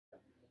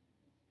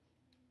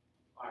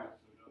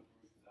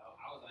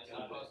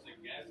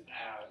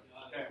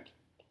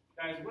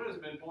Guys, what is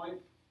midpoint?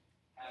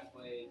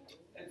 Halfway.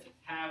 It's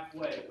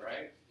halfway,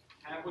 right?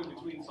 Halfway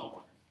between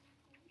somewhere.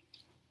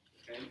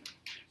 Okay?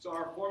 So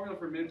our formula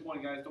for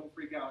midpoint, guys, don't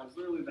freak out. It's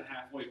literally the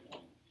halfway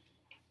point.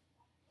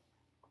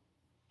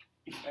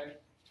 Okay?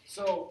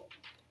 So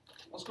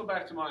let's go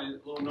back to my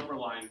little number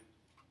line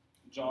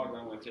jog that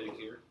I'm going to take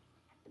here.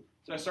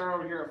 So I start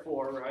over here at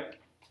 4, right?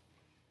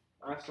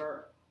 I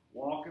start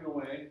walking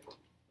away,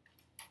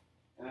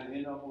 and I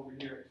end up over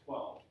here at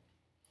 12.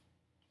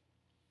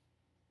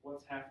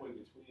 What's halfway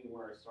between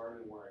where I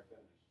started and where I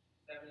finished?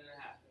 7.5.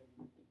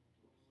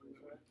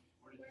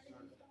 Where did you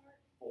start?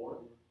 4.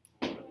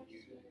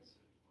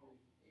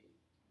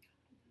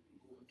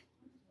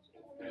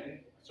 Okay,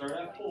 I started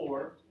at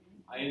 4.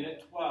 I end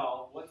at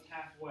 12. What's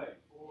halfway?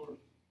 4.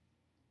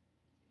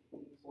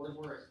 4 is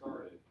where I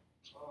started.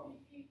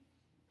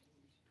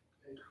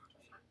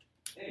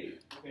 8.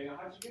 Okay, now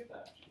how'd you get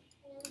that?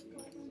 I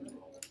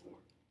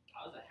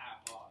was a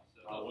half off,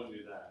 so I wouldn't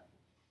do that.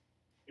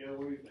 Kayla,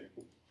 what do you think?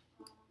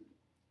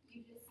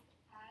 You just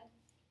add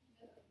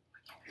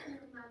the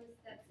amount of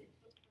steps it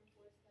took from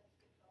 4 steps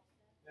to 12 steps.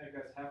 Yeah,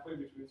 guys, halfway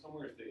between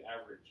somewhere is the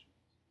average.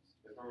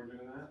 You guys remember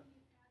doing that?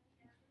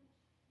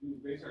 We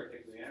basically are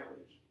taking the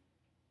average.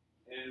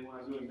 And when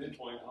I was doing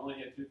midpoint, I only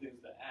had 2 things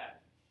to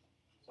add.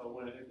 So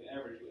when I take the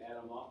average, you add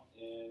them up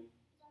and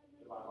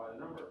divide by the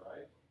number,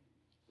 right?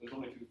 So there's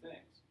only 2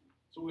 things.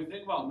 So when we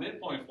think about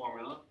midpoint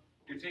formula,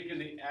 you're taking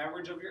the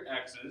average of your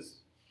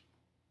x's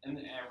and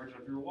the average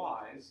of your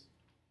y's,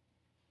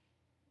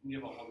 and you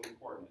have a whole new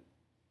coordinate.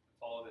 That's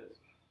all it is.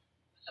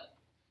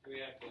 we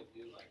have to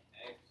do like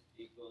x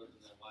equals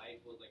and then y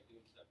equals, like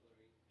doing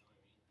separately.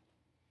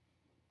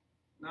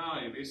 You know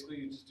what I mean? No,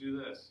 you just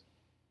do this.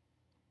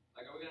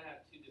 Like, are we gonna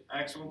have 2 different?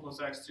 x1 plus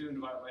x2 and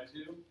divide by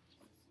 2.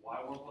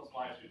 y1 plus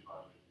y2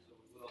 divided by 2. So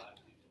we will have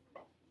 2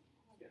 different.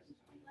 Yes.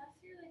 Last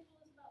year they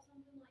told us about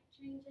something like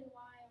changing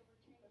y over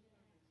changing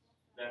x.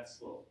 That's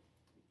slow.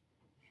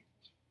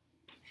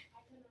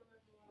 I couldn't remember what it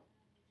had to do with.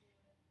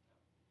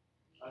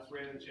 That's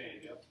rate of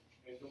change, yep.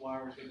 Changing y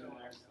over changing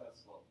x,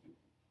 that's slow.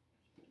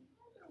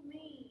 What do you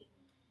mean?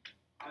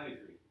 I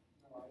agree.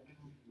 I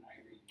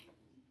agree.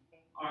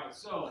 Alright,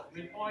 so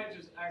midpoint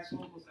is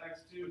x1 plus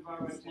x2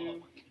 divided by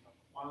 2,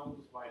 y1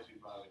 plus y2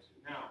 divided by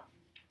 2. Now,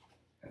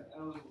 I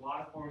know there's a lot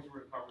of formulas we're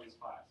going to cover in this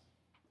class.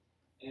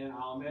 And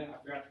I'll admit, I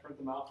forgot to print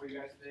them out for you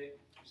guys today.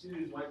 You see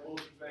these white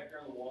posters back there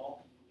on the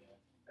wall?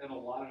 And a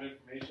lot of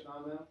information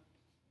on them?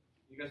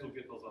 You guys will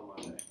get those on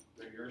Monday.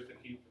 They're yours to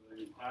keep for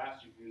the new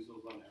class. You can use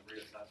those on every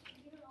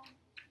assessment.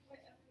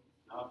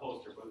 Not a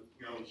poster, but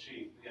your own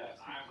sheet, yes.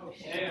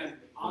 And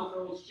on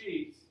those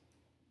sheets,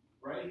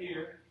 right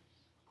here,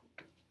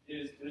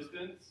 is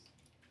distance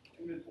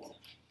and midpoint.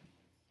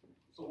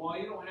 So while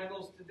you don't have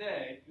those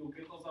today, you'll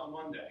get those on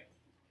Monday.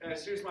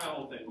 Guys, here's my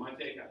whole thing, my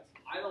take on this.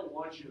 I don't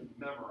want you to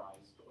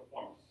memorize the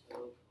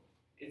formulas.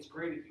 It's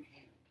great if you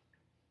can.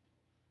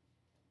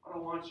 I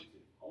don't want you to.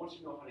 I want you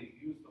to know how to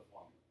use the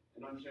formula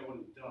and understand what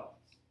it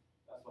does.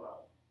 That's what I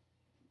want.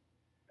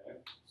 Okay?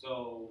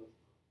 So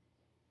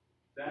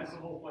that's the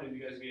whole point of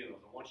you guys getting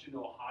those. I want you to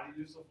know how to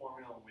use the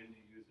formula and when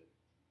to use it.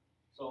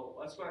 So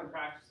let's go ahead and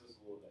practice this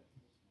a little bit.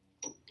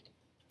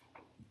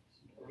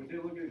 We're going to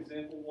take a look at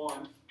example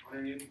 1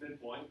 underneath the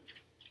midpoint.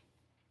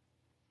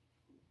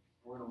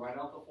 We're going to write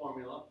out the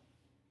formula.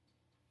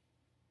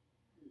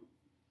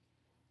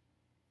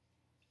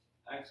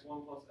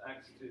 x1 plus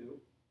x2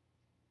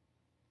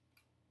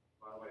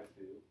 divided by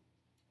 2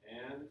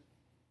 and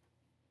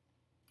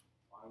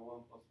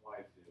y1 plus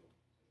y2 divided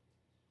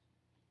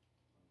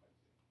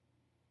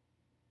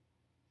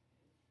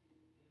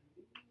by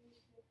 2.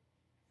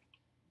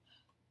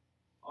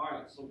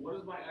 Alright, so what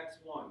is my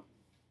x1?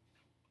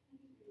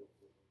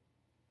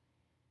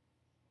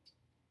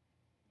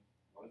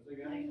 What is it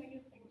again?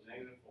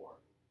 Negative 4.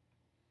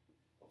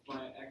 What's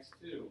my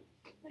x2?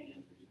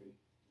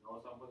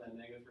 Notice I'm putting that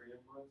negative 3 in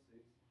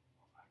parentheses.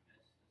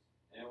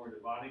 And we're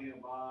dividing it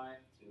by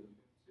 2.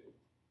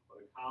 Put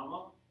a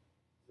comma.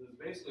 So this is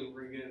basically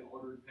we're going to get an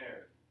ordered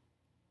pair.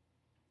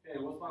 Okay,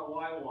 what's my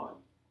y1?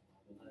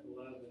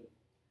 11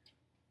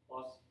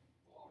 plus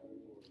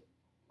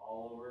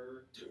all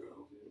over 2.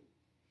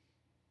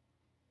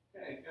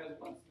 Okay, guys,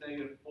 what's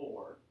negative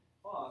 4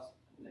 plus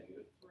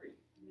negative 3?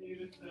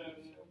 Negative 7.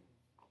 Negative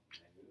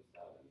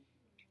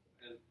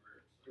 7.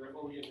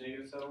 Therefore, we get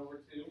negative 7 over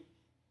 2.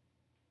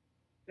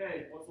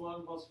 Okay, what's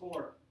 11 plus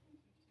 4?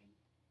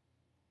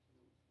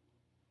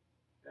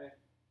 Okay,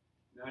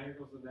 now here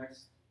goes the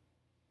next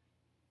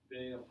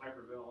day of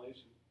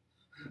hyperventilation.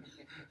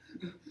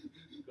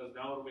 Because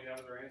now what do we have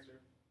as our answer?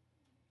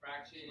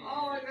 Fraction.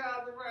 Oh my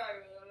God, the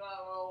fraction.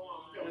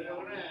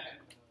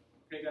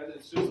 Okay, guys,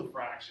 it's just a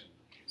fraction.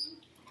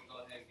 Go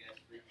ahead and guess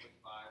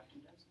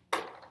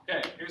 3.5.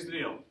 Okay, here's the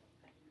deal.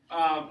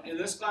 In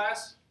this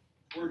class,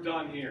 we're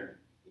done here.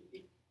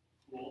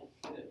 Cool.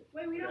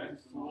 Wait, we don't. Okay,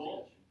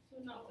 cool. So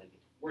no.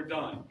 We're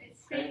done.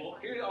 It's Okay, well,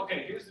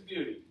 here's the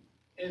beauty.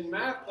 In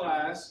math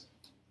class,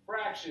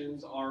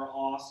 fractions are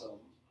awesome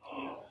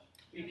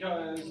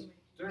because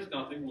there's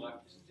nothing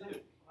left to do.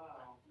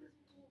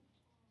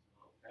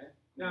 Okay?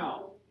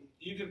 Now,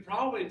 you could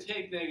probably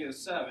take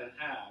 -7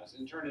 halves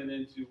and turn it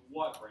into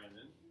what,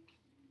 Brandon?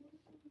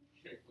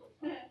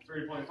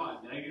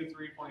 3.5,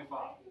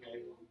 -3.5.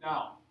 Okay.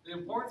 Now, the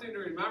important thing to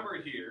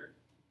remember here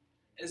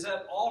is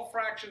that all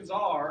fractions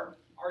are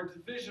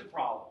division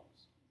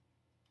problems.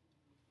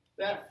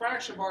 That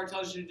fraction bar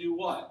tells you to do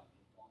what?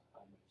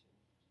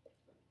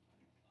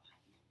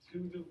 To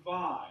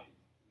divide.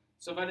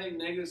 So if I take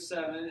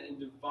 -7 and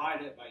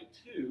divide it by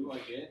 2, I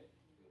get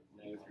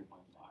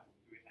 -3.5.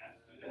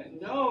 Okay.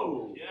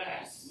 No.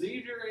 Yes.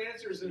 Leave your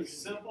answers in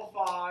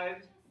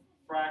simplified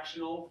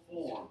fractional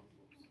form.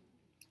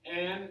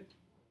 And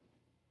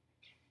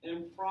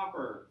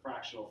improper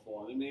fractional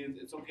form. It means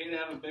it's okay to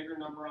have a bigger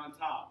number on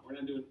top. We're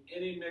not doing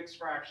any mixed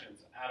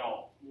fractions at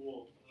all.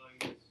 Cool.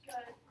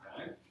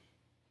 Okay?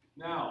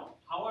 Now,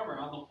 however,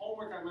 on the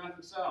homework on Math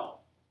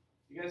Excel,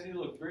 you guys need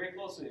to look very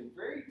closely in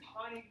very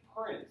tiny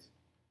print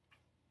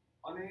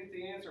underneath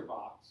the answer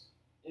box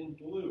in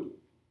blue.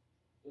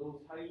 It will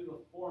tell you the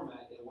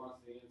format it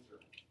wants the answer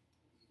in.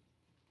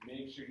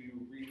 Make sure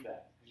you read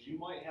that, because you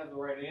might have the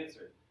right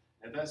answer.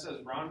 And if that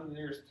says round to the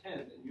nearest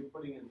tenth and you're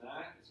putting in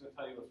that, it's going to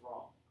tell you what's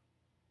wrong.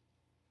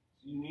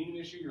 So you need to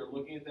make sure you're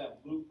looking at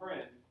that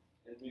blueprint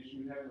and make sure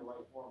you're having the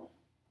right format.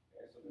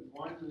 Okay, so if it's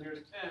 1 to the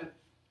nearest tenth,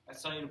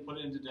 that's telling you to put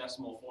it into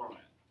decimal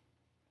format.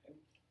 Okay?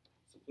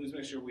 So please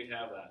make sure we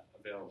have that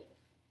available.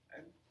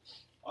 Okay?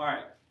 All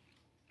right.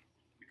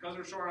 Because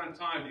we're short on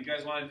time, do you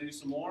guys want to do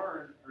some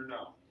more or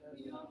no?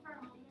 We go for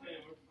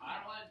homework. I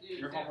don't want to do.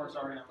 Your homework's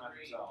already on Math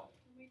three. Excel.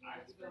 We do I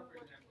have to this go for for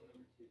homework. example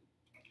number 2.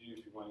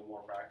 If you want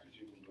more practice,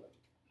 you can do it.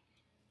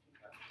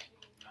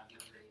 Not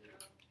number 3.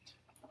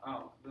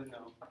 Oh, then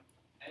no.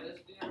 Hey,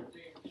 let's do number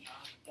 3.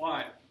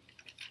 Why?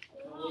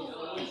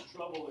 So it's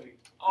troubling.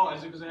 Oh,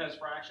 is it because it has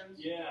fractions?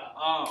 Yeah.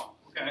 Oh,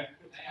 okay.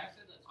 Hey, I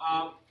said let's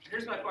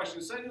Here's my question.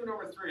 Instead of doing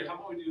number 3, how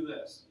about we do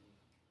this?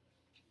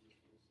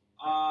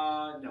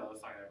 No,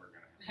 that's not ever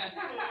gonna happen.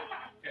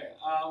 Okay,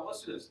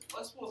 let's do this.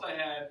 Let's suppose I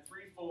had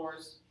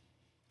 3/4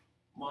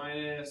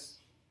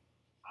 minus,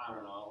 I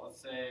don't know, let's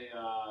say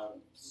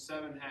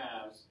 7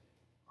 halves,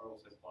 or we'll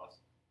say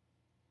plus,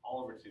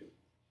 all over 2.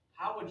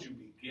 How would you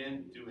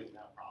begin doing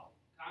that problem?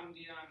 common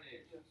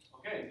denominator.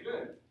 Okay,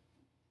 good.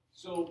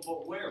 So,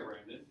 but where,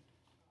 Brandon?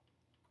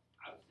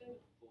 I would say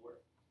 4.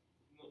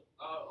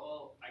 Oh,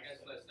 well, I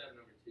guess that's 7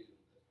 number 2.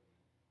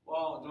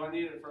 Well, do I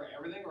need it for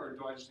everything, or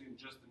do I just need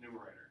just the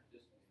numerator?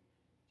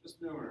 Just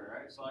the numerator,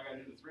 right? So I got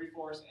to do the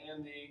 3/4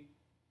 and the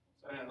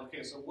 7.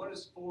 Okay, so what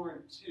does 4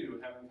 and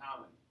 2 have in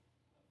common?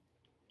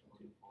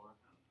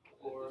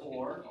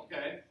 4.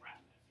 Okay.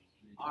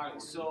 All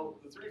right. So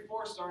the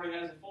 3/4 already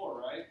has a 4,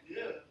 right?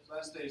 Yeah. So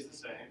that stays the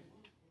same.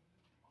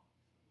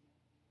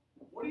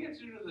 What do you have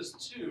to do to this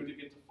 2 to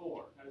get to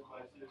 4?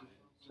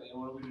 So and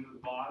what do we do to the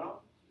bottom?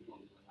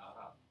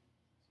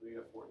 So we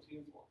got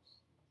 14/4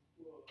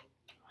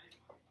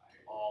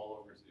 all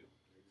over 2.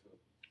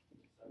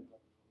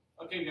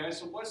 Okay, guys.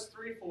 So what's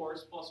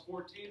 3/4 plus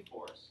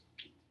 14/4?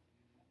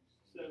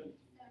 7.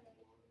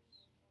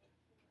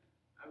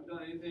 I haven't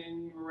done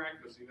anything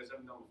miraculous you guys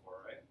haven't done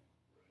before, right?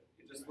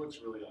 It just looks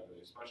really ugly,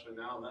 especially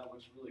now. That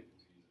looks really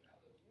confusing.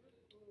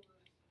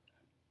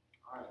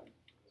 All right.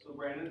 So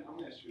Brandon, I'm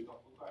going to ask you a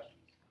couple of questions.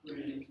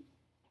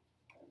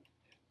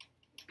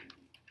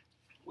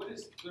 What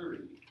is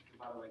 30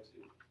 divided by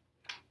 2?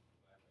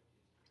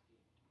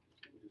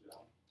 Good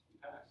job. You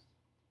passed.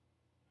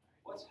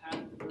 What's half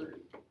of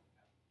 30?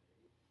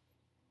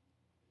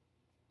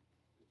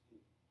 15.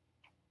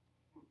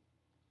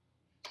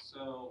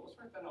 So let's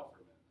write that out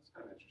for a minute. That's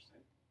kind of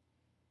interesting.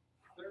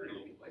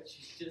 30 What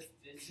you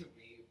just did to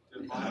me.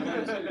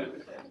 divided by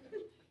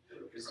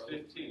 2 is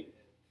 15.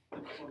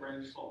 That's what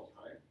Brandon just told us,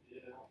 right?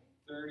 Yeah.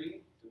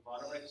 30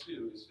 divided by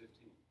 2 is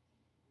 15.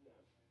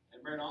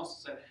 And Brandon also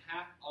said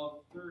half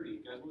of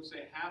 30. Guys, when we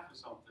say half of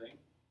something,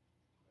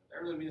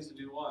 that really means to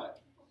do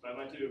what?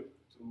 Divide by 2.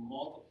 To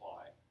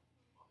multiply.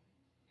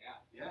 Yeah.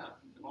 Yeah.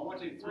 If I want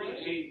to take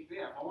 3/8,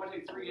 yeah, if I want to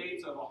take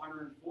 3/8 of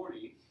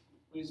 140, it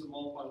means to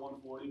multiply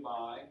 140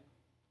 by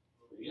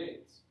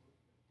 3/8.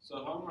 So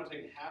if I'm going to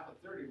take half of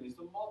 30, it means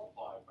to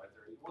multiply it by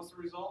 30. What's the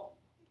result?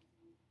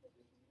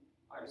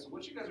 All right, so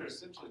what you guys are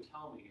essentially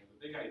telling me here, the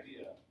big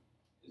idea,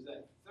 is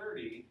that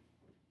 30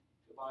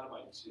 divided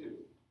by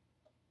 2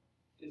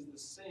 is the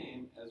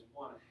same as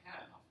 1/2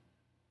 times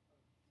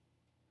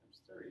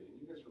 30.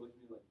 And you guys are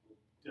looking at me like, well,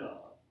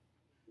 duh.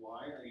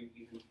 Why are you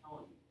even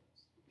telling me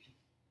this?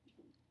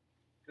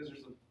 Because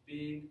there's a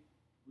big,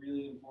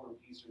 really important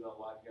piece here that a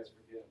lot of you guys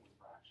forget with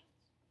fractions.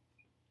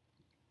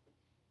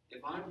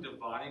 If I'm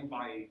dividing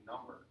by a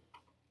number,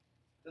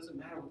 it doesn't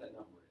matter what that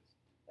number is.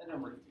 That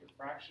number can be a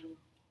fraction,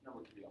 that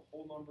number can be a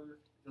whole number,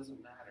 it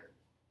doesn't matter.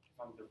 If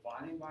I'm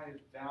dividing by a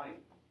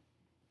value,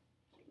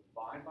 to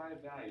divide by a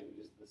value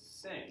is the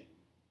same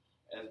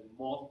as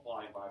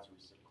multiplying by its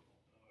reciprocal.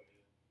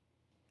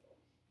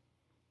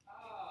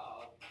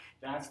 Oh.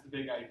 That's the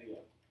big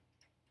idea.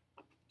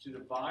 To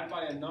divide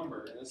by a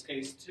number, in this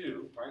case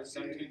 2, right?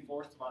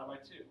 17/4 divided by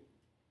 2.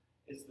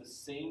 It's the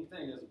same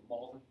thing as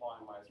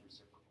multiplying by its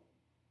reciprocal.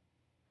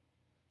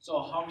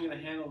 So how are we going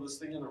to handle this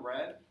thing in the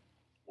red?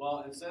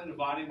 Well, instead of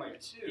dividing by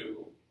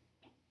 2,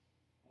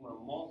 I'm going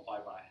to multiply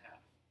by half.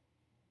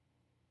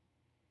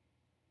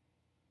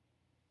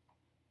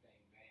 Bang,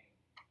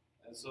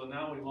 bang. And so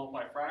now when we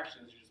multiply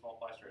fractions, you just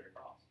multiply straight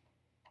across.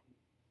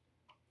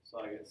 So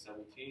I get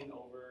 17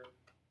 over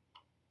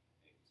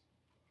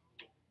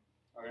 8.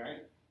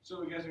 Alright?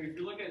 So guys, if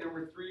you look at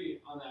number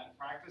 3 on that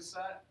practice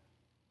set,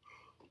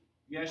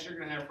 yes, you're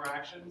going to have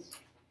fractions,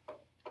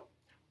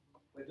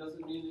 but it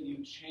doesn't mean that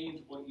you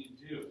change what you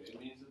do. It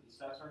means that the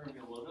steps are going to be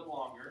a little bit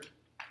longer,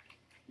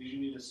 because you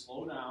need to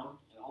slow down,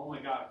 and oh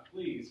my god,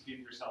 please give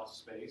yourself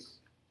space.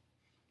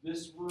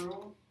 This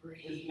room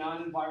is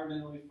not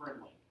environmentally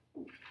friendly.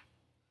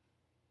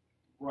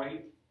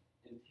 Write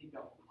and take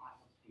up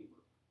lots of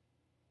paper.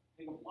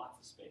 Take up lots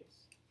of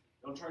space.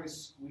 Don't try to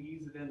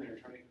squeeze it in there,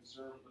 try to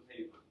conserve the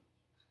paper.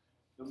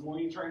 The more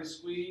you try to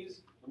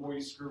squeeze, the more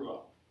you screw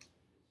up.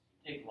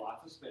 Take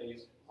lots of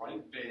space,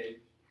 write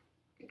big,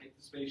 take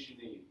the space you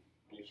need,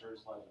 make sure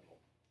it's legible.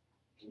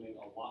 You make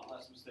a lot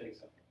less mistakes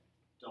that way.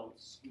 Don't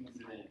squeeze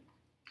it in.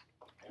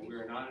 And we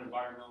are not an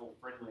environmental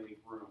friendly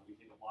room. We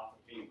take up lots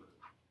of paper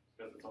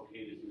because it's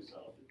okay to do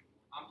so.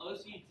 I'm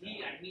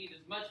OCD. I need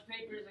as much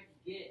paper as I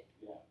can get.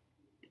 Yeah.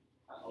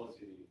 Not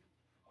OCD.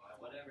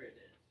 Whatever it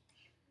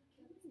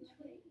is.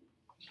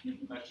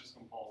 That's just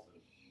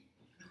compulsive.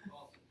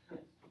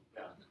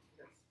 Yeah.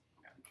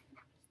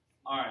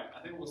 All right. I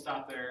think we'll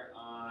stop there.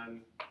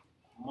 On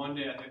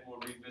Monday, I think we'll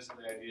revisit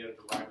the idea of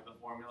deriving the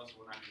formula, so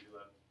we're not going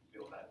to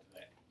deal with that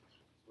today.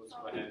 So let's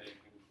go ahead and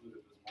conclude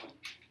at this point.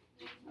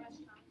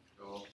 Restaurant. Go